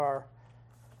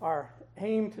Our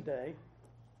aim today,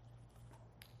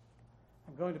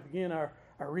 I'm going to begin our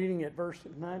reading at verse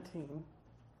 19.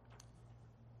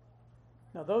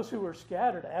 Now those who were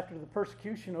scattered after the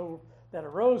persecution that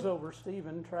arose over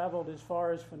Stephen traveled as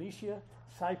far as Phoenicia,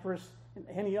 Cyprus, and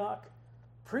Antioch,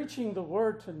 preaching the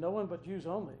word to no one but Jews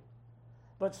only.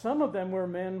 But some of them were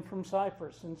men from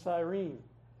Cyprus and Cyrene.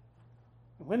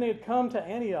 And when they had come to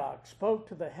Antioch, spoke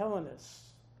to the Hellenists,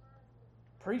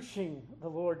 preaching the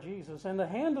Lord Jesus. And the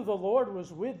hand of the Lord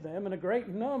was with them, and a great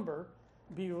number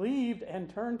believed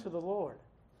and turned to the Lord.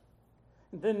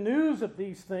 And then news of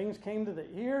these things came to the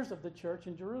ears of the church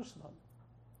in Jerusalem.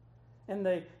 And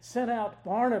they sent out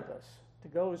Barnabas to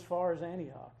go as far as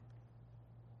Antioch.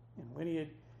 And when he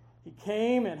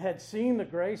came and had seen the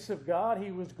grace of God, he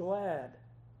was glad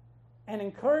and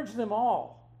encouraged them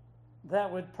all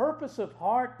that with purpose of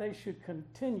heart they should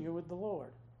continue with the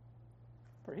Lord.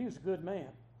 For he was a good man,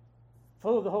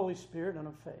 full of the Holy Spirit and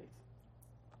of faith.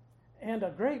 And a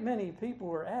great many people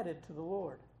were added to the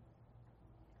Lord.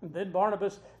 And then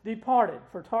Barnabas departed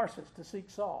for Tarsus to seek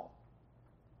Saul.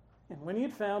 And when he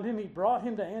had found him, he brought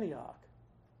him to Antioch.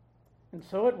 And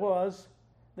so it was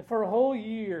that for a whole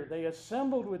year they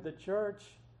assembled with the church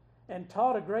and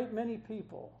taught a great many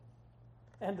people.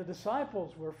 And the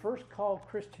disciples were first called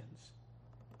Christians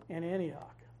in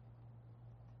Antioch.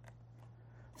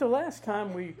 So last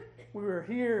time we were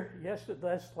here,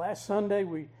 last Sunday,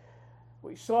 we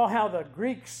saw how the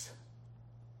Greeks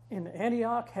in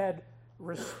Antioch had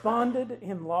responded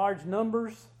in large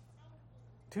numbers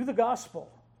to the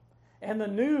gospel. And the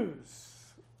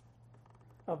news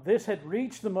of this had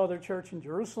reached the mother church in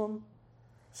Jerusalem.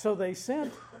 So they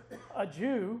sent a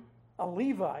Jew, a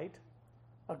Levite,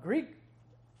 a Greek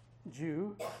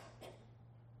Jew,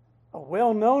 a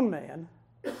well-known man,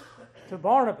 to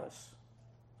Barnabas,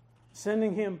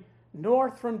 sending him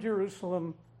north from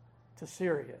Jerusalem to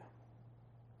Syria.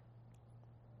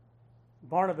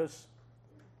 Barnabas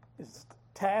is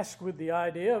tasked with the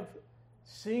idea of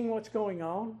seeing what's going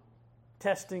on,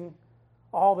 testing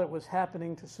all that was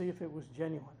happening to see if it was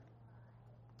genuine.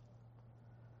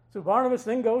 So Barnabas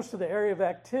then goes to the area of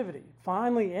activity,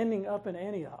 finally ending up in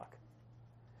Antioch.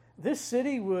 This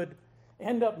city would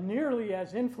end up nearly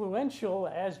as influential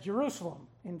as Jerusalem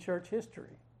in church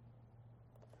history.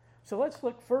 So let's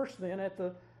look first then at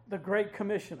the Great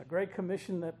Commission, a Great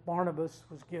Commission that Barnabas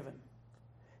was given.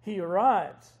 He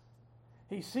arrives.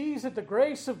 He sees that the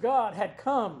grace of God had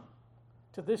come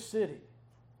to this city,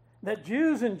 that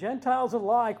Jews and Gentiles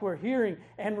alike were hearing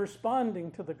and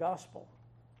responding to the gospel.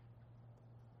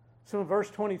 So in verse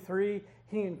 23,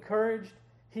 he encouraged,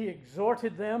 he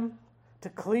exhorted them to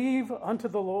cleave unto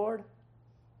the Lord,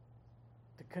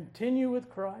 to continue with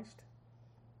Christ.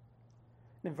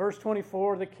 In verse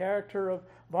 24, the character of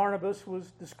Barnabas was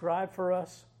described for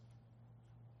us.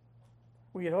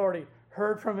 We had already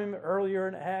heard from him earlier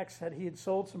in Acts that he had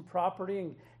sold some property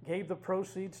and gave the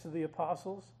proceeds to the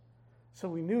apostles. So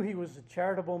we knew he was a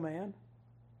charitable man.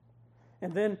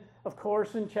 And then, of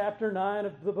course, in chapter 9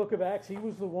 of the book of Acts, he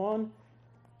was the one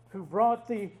who brought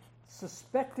the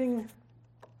suspecting,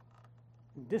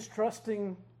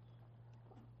 distrusting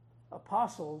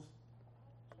apostles.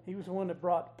 He was the one that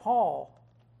brought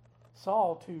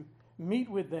Saul, to meet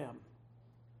with them,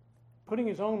 putting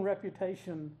his own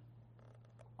reputation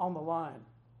on the line.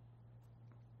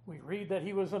 We read that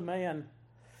he was a man,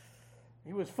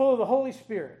 he was full of the Holy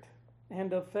Spirit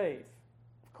and of faith.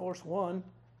 Of course, one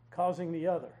causing the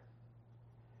other.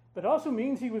 But it also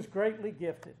means he was greatly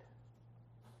gifted.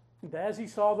 And as he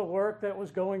saw the work that was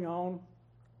going on,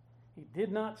 he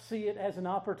did not see it as an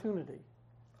opportunity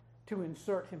to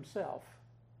insert himself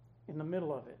in the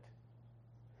middle of it.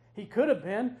 He could have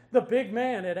been the big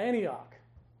man at Antioch.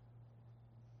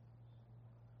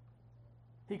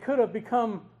 He could have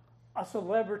become a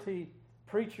celebrity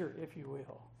preacher, if you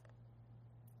will.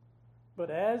 But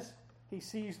as he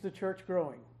sees the church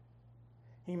growing,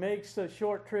 he makes a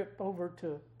short trip over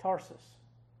to Tarsus.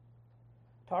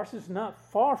 Tarsus is not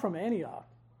far from Antioch.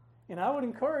 And I would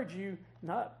encourage you,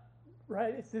 not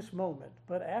right at this moment,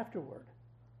 but afterward.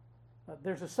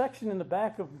 There's a section in the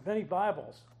back of many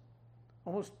Bibles.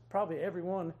 Almost probably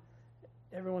everyone's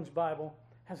Bible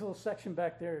has a little section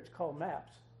back there. It's called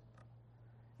maps.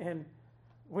 And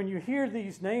when you hear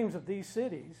these names of these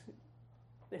cities,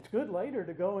 it's good later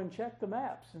to go and check the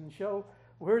maps and show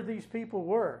where these people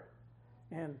were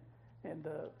and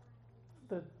the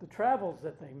travels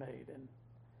that they made.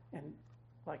 And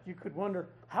like you could wonder,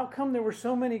 how come there were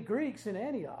so many Greeks in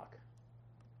Antioch?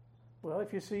 Well,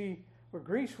 if you see where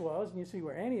Greece was and you see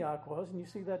where Antioch was and you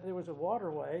see that there was a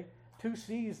waterway, two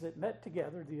seas that met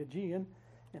together, the Aegean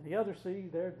and the other sea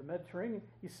there, the Mediterranean,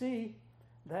 you see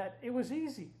that it was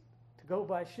easy to go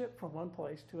by ship from one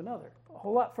place to another. A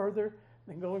whole lot further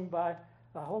than going by,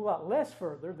 a whole lot less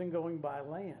further than going by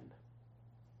land.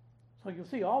 So you'll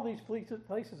see all these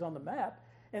places on the map,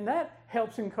 and that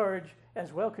helps encourage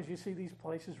as well, because you see these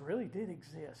places really did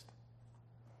exist.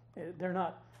 They're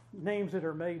not names that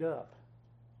are made up.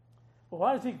 Well,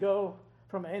 why does he go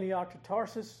from Antioch to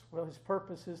Tarsus? Well, his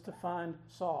purpose is to find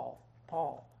Saul,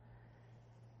 Paul.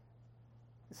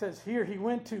 It says here he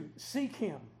went to seek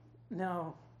him.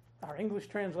 Now, our English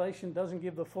translation doesn't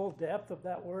give the full depth of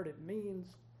that word. It means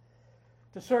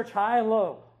to search high and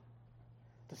low,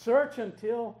 to search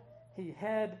until he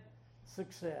had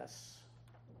success.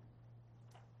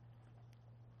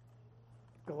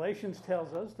 Galatians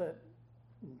tells us that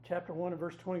in chapter 1 and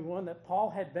verse 21 that Paul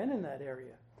had been in that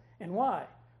area. And why?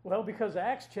 Well, because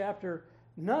Acts chapter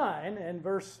 9 and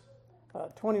verse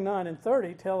 29 and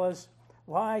 30 tell us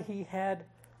why he had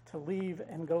to leave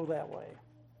and go that way.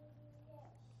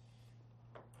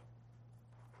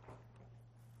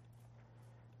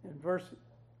 In verse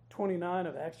 29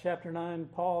 of Acts chapter 9,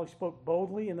 Paul spoke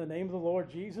boldly in the name of the Lord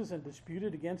Jesus and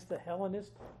disputed against the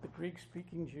Hellenists, the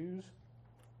Greek-speaking Jews.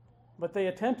 But they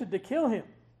attempted to kill him.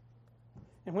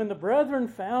 And when the brethren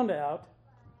found out,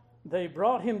 they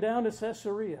brought him down to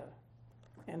Caesarea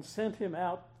and sent him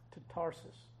out to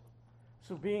Tarsus.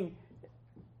 So being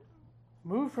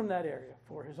moved from that area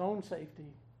for his own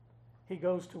safety, he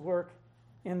goes to work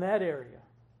in that area,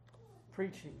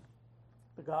 preaching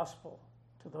the gospel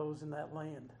to those in that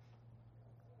land.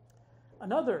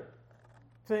 Another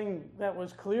thing that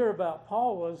was clear about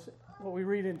Paul was what we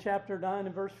read in chapter 9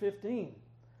 and verse 15.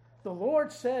 The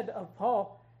Lord said of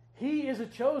Paul, he is a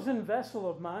chosen vessel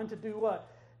of mine to do what?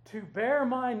 To bear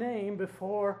my name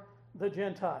before the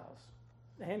Gentiles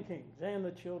and kings and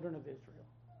the children of Israel.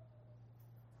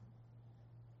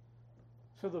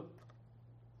 So the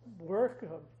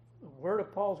word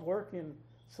of Paul's work in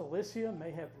Cilicia may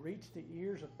have reached the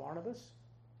ears of Barnabas,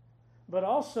 but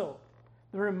also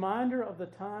the reminder of the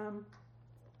time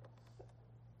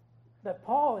that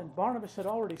Paul and Barnabas had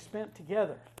already spent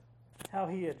together, how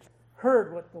he had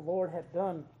heard what the Lord had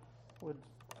done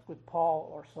with Paul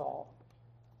or Saul.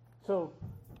 So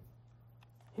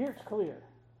here it's clear.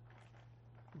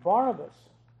 Barnabas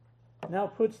now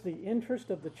puts the interest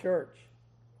of the church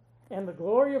and the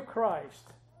glory of Christ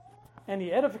and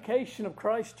the edification of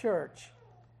Christ's church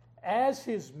as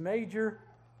his major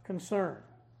concern.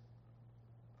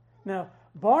 Now,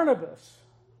 Barnabas,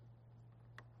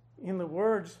 in the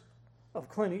words of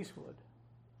Clint Eastwood,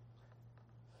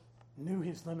 knew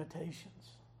his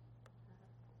limitations.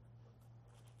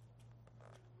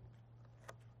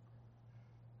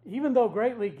 Even though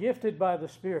greatly gifted by the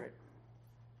Spirit,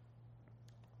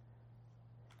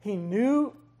 he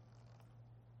knew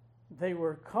they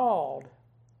were called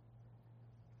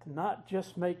to not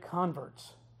just make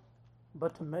converts,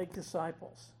 but to make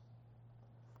disciples.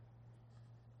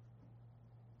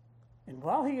 And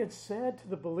while he had said to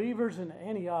the believers in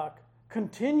Antioch,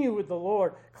 continue with the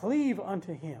Lord, cleave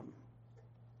unto him.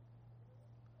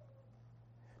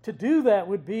 To do that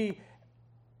would be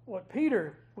what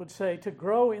Peter would say, to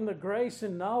grow in the grace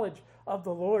and knowledge of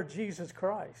the Lord Jesus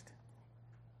Christ.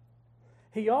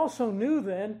 He also knew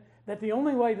then that the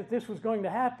only way that this was going to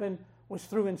happen was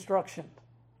through instruction.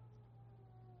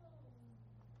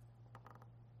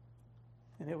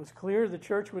 And it was clear the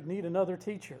church would need another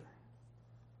teacher.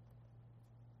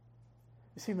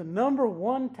 You see, the number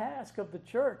one task of the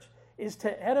church is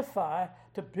to edify,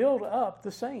 to build up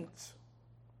the saints.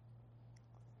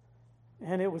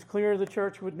 And it was clear the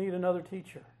church would need another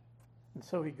teacher. And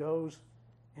so he goes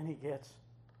and he gets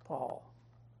Paul.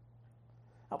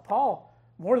 Now, Paul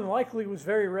more than likely was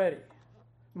very ready,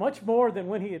 much more than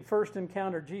when he had first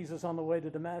encountered Jesus on the way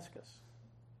to Damascus.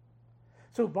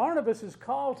 So Barnabas'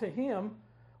 call to him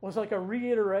was like a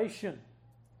reiteration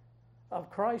of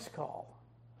Christ's call.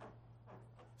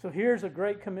 So here's a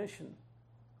great commission.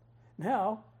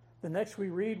 Now, the next we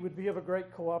read would be of a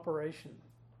great cooperation.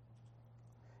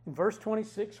 In verse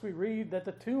 26, we read that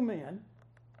the two men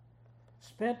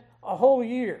spent a whole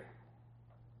year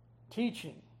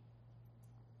teaching.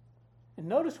 And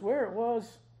notice where it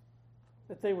was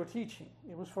that they were teaching.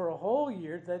 It was for a whole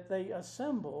year that they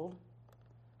assembled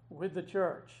with the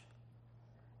church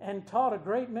and taught a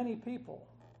great many people.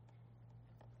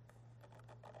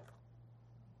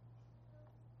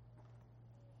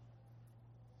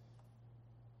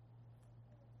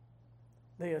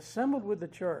 They assembled with the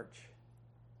church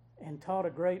and taught a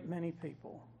great many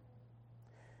people.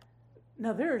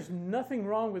 Now, there is nothing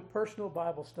wrong with personal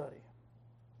Bible study.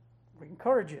 We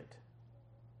encourage it.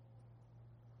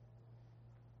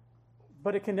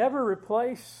 but it can never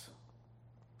replace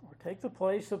or take the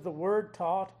place of the word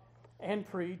taught and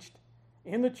preached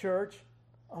in the church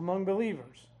among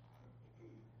believers.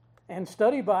 And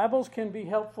study Bibles can be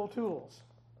helpful tools,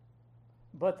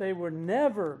 but they were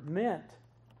never meant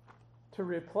to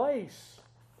replace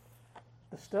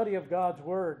the study of God's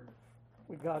Word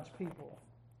with God's people.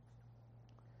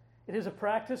 It is a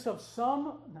practice of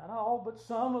some, not all, but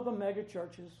some of the mega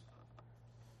churches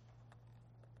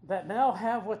that now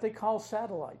have what they call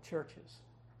satellite churches.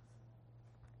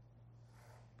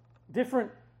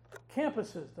 Different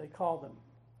campuses, they call them.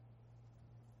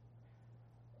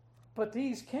 But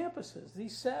these campuses,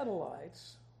 these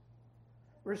satellites,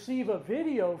 receive a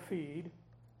video feed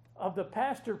of the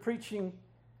pastor preaching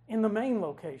in the main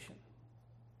location.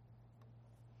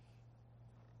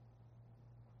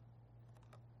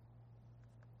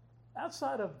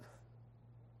 Outside of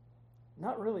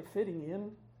not really fitting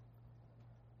in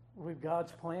with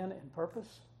God's plan and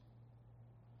purpose,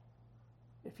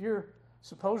 if you're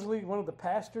supposedly one of the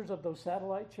pastors of those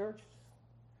satellite churches,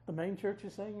 the main church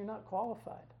is saying you're not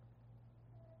qualified.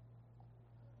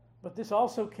 But this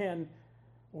also can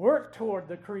work toward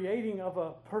the creating of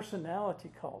a personality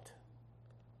cult.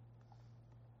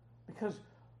 Because,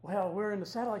 well, we're in the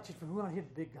satellite church, but we want to hear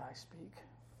the big guy speak.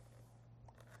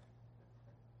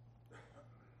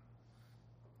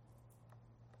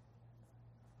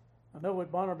 I know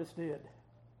what Barnabas did.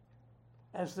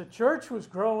 As the church was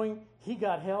growing, he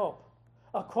got help.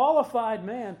 A qualified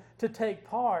man to take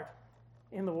part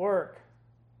in the work.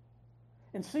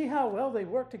 And see how well they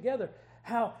worked together.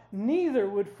 How neither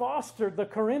would foster the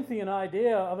Corinthian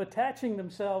idea of attaching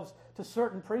themselves to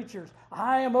certain preachers.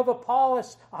 I am of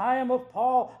Apollos, I am of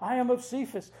Paul, I am of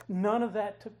Cephas. None of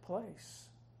that took place.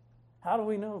 How do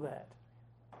we know that?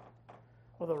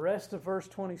 Well, the rest of verse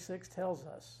 26 tells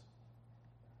us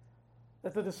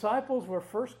that the disciples were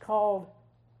first called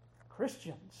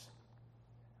Christians.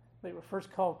 They were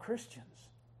first called Christians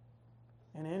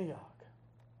in Antioch.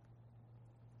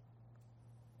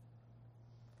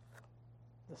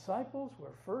 Disciples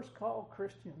were first called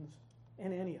Christians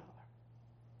in Antioch.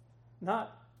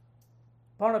 Not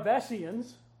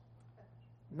Barnabasians,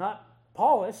 not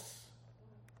Paulists,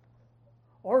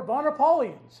 or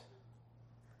Barnapolians.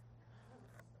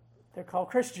 They're called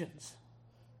Christians,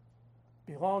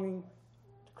 belonging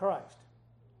to Christ.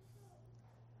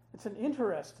 It's an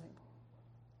interesting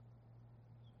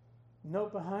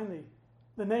note behind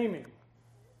the naming.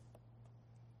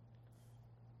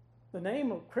 The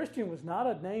name of Christian was not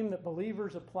a name that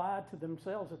believers applied to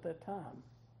themselves at that time.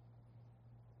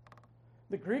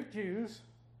 The Greek Jews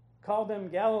called them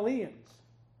Galileans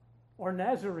or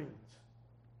Nazarenes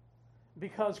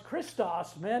because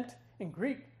Christos meant in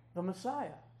Greek the Messiah.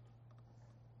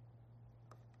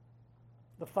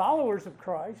 The followers of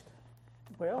Christ,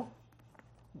 well,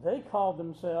 they called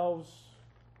themselves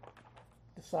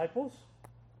disciples,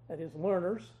 that is,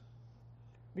 learners,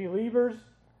 believers,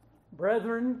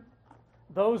 brethren,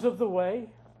 those of the way,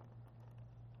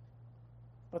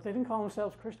 but they didn't call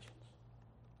themselves Christians.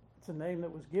 It's a name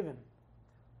that was given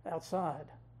outside.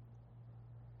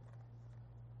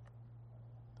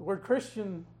 The word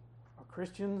Christian or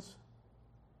Christians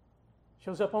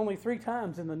shows up only 3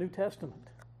 times in the New Testament.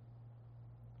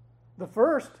 The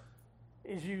first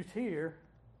is used here,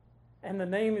 and the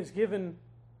name is given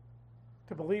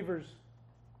to believers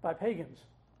by pagans.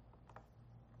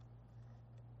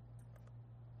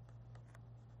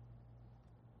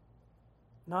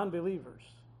 Non-believers,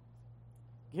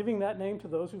 giving that name to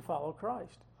those who follow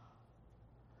Christ.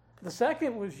 The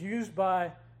second was used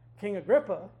by King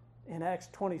Agrippa in Acts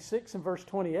 26 and verse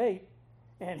 28,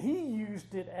 and he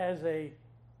used it as a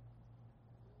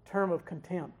term of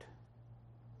contempt.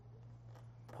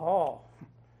 Paul,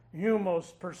 you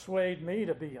most persuade me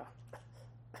to be a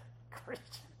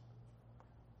Christian.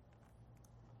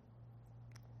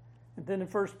 And then in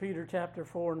 1 Peter chapter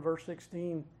 4 and verse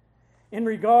 16, in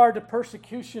regard to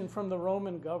persecution from the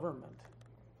Roman government.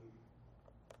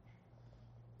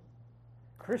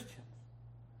 Christian.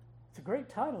 It's a great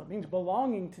title. It means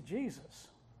belonging to Jesus.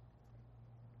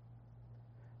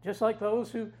 Just like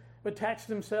those who attached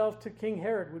themselves to King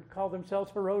Herod would call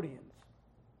themselves Herodians.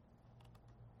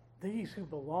 These who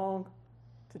belong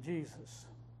to Jesus.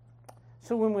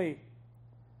 So when we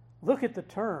look at the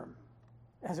term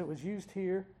as it was used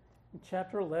here in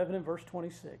chapter 11 and verse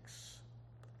 26,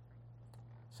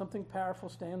 something powerful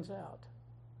stands out.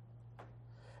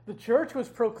 The church was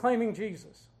proclaiming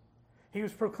Jesus. It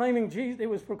was proclaiming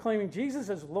Jesus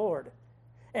as Lord,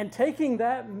 and taking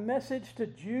that message to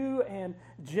Jew and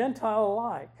Gentile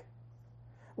alike,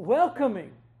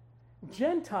 welcoming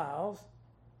Gentiles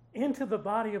into the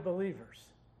body of believers.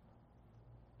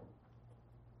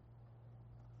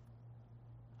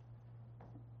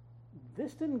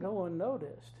 this didn't go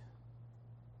unnoticed.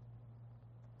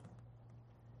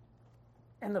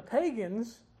 And the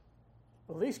pagans,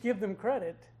 at least give them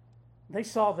credit, they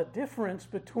saw the difference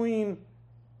between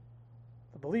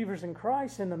the believers in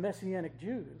Christ and the Messianic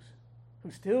Jews,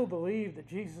 who still believed that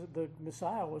Jesus, the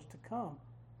Messiah, was to come.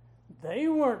 They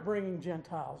weren't bringing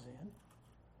Gentiles in,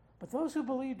 but those who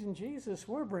believed in Jesus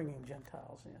were bringing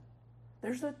Gentiles in.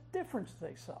 There's a difference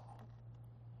they saw.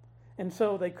 And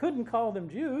so they couldn't call them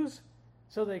Jews,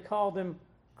 so they called them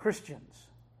Christians.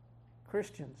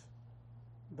 Christians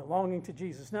belonging to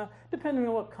Jesus. Now, depending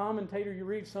on what commentator you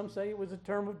read, some say it was a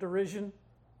term of derision.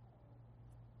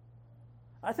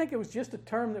 I think it was just a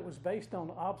term that was based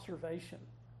on observation.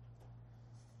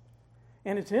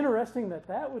 And it's interesting that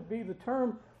that would be the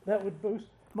term that would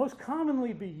most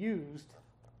commonly be used.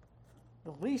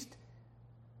 The least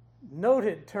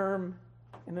noted term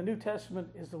in the New Testament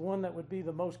is the one that would be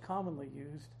the most commonly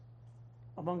used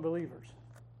among believers.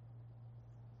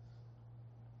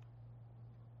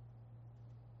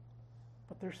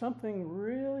 But there's something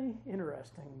really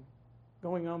interesting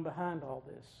going on behind all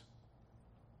this.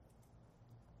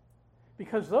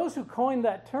 Because those who coined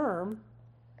that term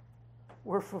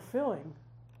were fulfilling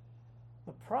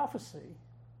the prophecy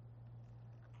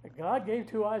that God gave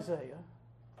to Isaiah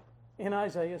in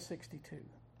Isaiah 62,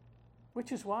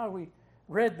 which is why we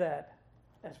read that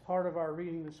as part of our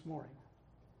reading this morning.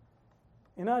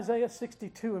 In Isaiah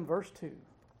 62 and verse 2,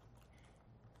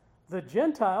 the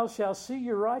Gentiles shall see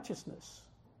your righteousness,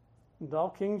 and all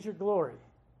kings your glory.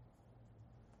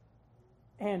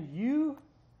 And you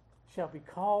shall be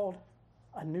called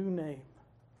a new name,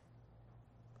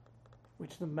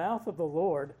 which the mouth of the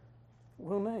Lord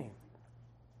will name.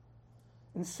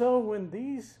 And so when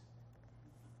these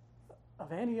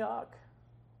of Antioch,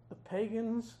 the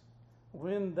pagans,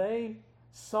 when they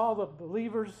saw the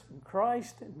believers in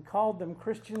Christ and called them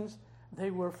Christians, they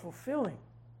were fulfilling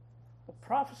the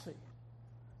prophecy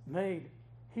made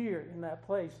here in that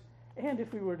place. And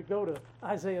if we were to go to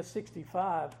Isaiah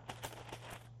 65,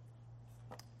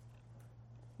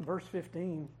 verse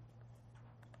 15,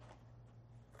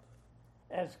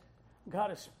 as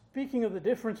God is speaking of the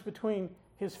difference between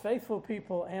his faithful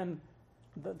people and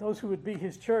those who would be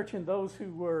his church and those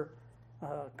who were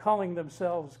calling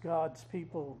themselves God's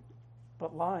people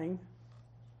but lying.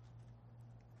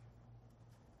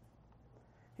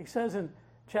 He says in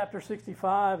chapter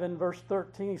 65 and verse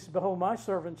 13, he says, behold, my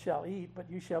servant shall eat, but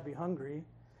you shall be hungry.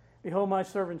 Behold, my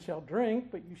servant shall drink,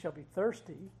 but you shall be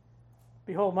thirsty.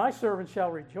 Behold, my servant shall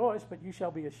rejoice, but you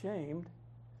shall be ashamed.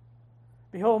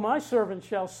 Behold, my servant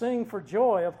shall sing for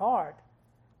joy of heart,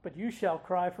 but you shall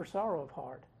cry for sorrow of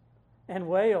heart, and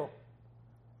wail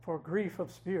for grief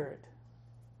of spirit.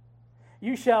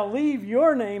 You shall leave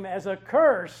your name as a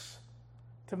curse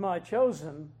to my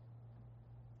chosen,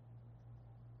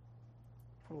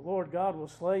 for the Lord God will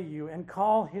slay you and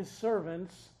call his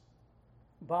servants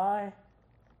by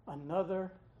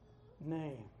another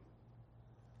name.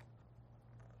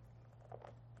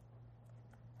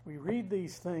 We read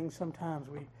these things sometimes.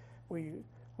 We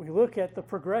look at the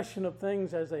progression of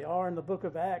things as they are in the book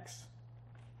of Acts.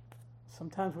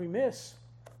 Sometimes we miss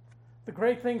the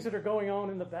great things that are going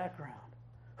on in the background.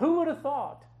 Who would have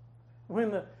thought when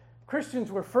the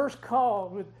Christians were first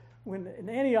called, when in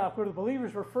Antioch, where the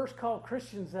believers were first called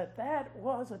Christians, that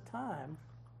was a time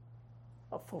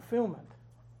of fulfillment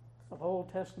of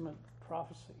Old Testament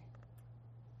prophecy?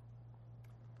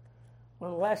 Well,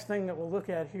 the last thing that we'll look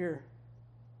at here,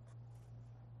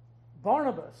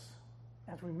 Barnabas,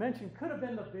 as we mentioned, could have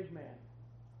been the big man.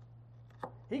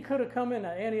 He could have come into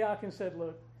Antioch and said,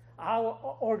 look,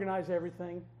 I'll organize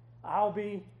everything. I'll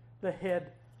be the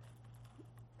head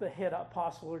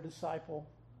apostle or disciple.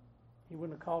 He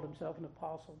wouldn't have called himself an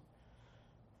apostle.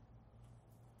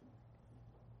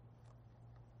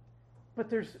 But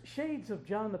there's shades of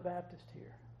John the Baptist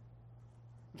here.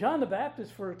 John the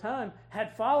Baptist, for a time,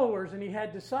 had followers and he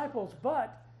had disciples,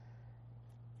 but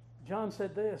John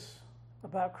said this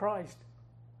about Christ: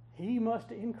 he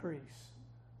must increase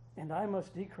and I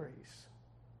must decrease.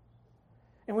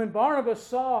 And when Barnabas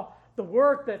saw the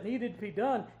work that needed to be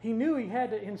done, he knew he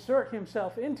had to insert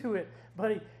himself into it,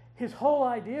 but his whole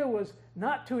idea was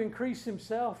not to increase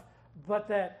himself, but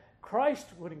that Christ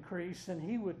would increase and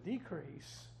he would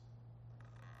decrease.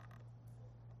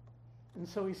 And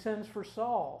so he sends for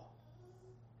Saul.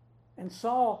 And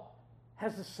Saul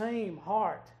has the same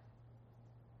heart,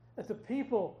 that the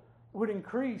people would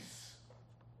increase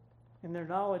in their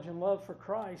knowledge and love for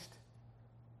Christ,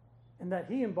 and that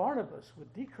he and Barnabas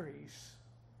would decrease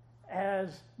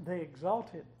as they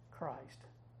exalted Christ.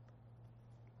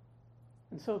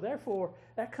 And so therefore,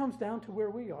 that comes down to where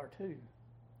we are too.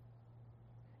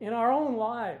 in our own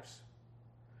lives.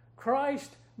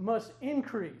 Christ must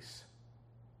increase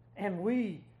and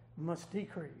we must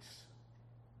decrease.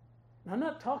 Now, I'm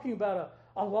not talking about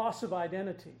a loss of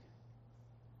identity.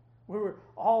 We were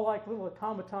all like little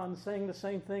automatons saying the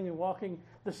same thing and walking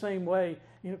the same way,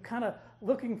 kind of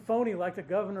looking phony like the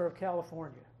governor of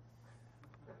California.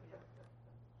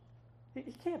 He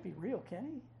can't be real, can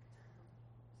he?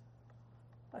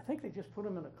 I think they just put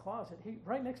him in a closet.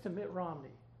 Right next to Mitt Romney.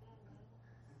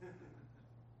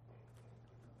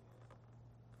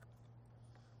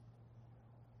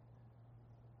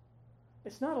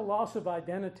 It's not a loss of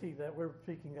identity that we're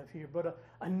speaking of here, but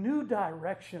a new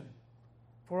direction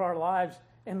for our lives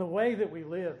and the way that we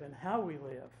live and how we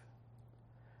live.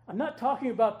 I'm not talking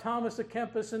about Thomas à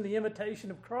Kempis and the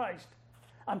imitation of Christ.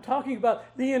 I'm talking about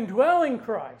the indwelling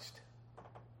Christ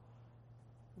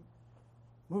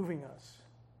moving us,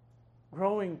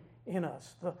 growing in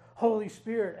us, the Holy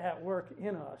Spirit at work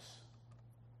in us.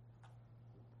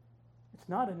 It's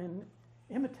not an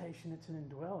imitation, it's an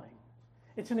indwelling.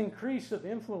 It's an increase of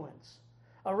influence,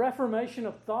 a reformation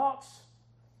of thoughts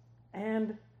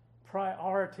and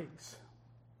priorities.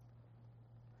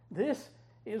 This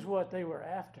is what they were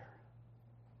after.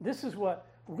 This is what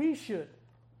we should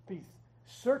be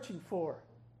searching for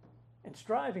and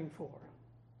striving for.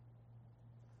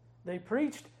 They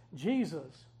preached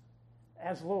Jesus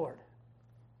as Lord.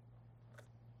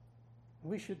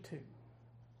 We should too.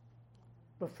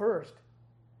 But first,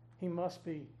 he must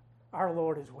be our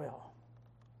Lord as well.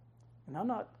 And I'm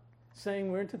not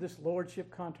saying we're into this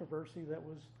lordship controversy that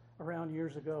was around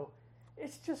years ago.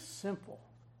 It's just simple.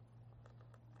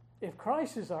 If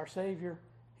Christ is our Savior,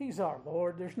 he's our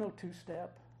Lord. There's no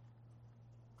two-step.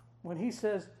 When he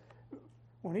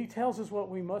tells us what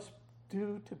we must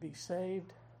do to be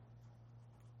saved,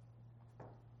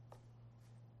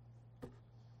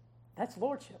 that's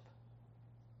lordship.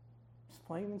 It's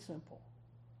plain and simple.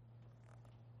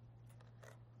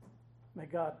 May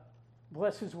God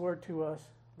bless his word to us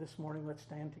this morning. Let's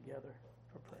stand together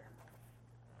for prayer.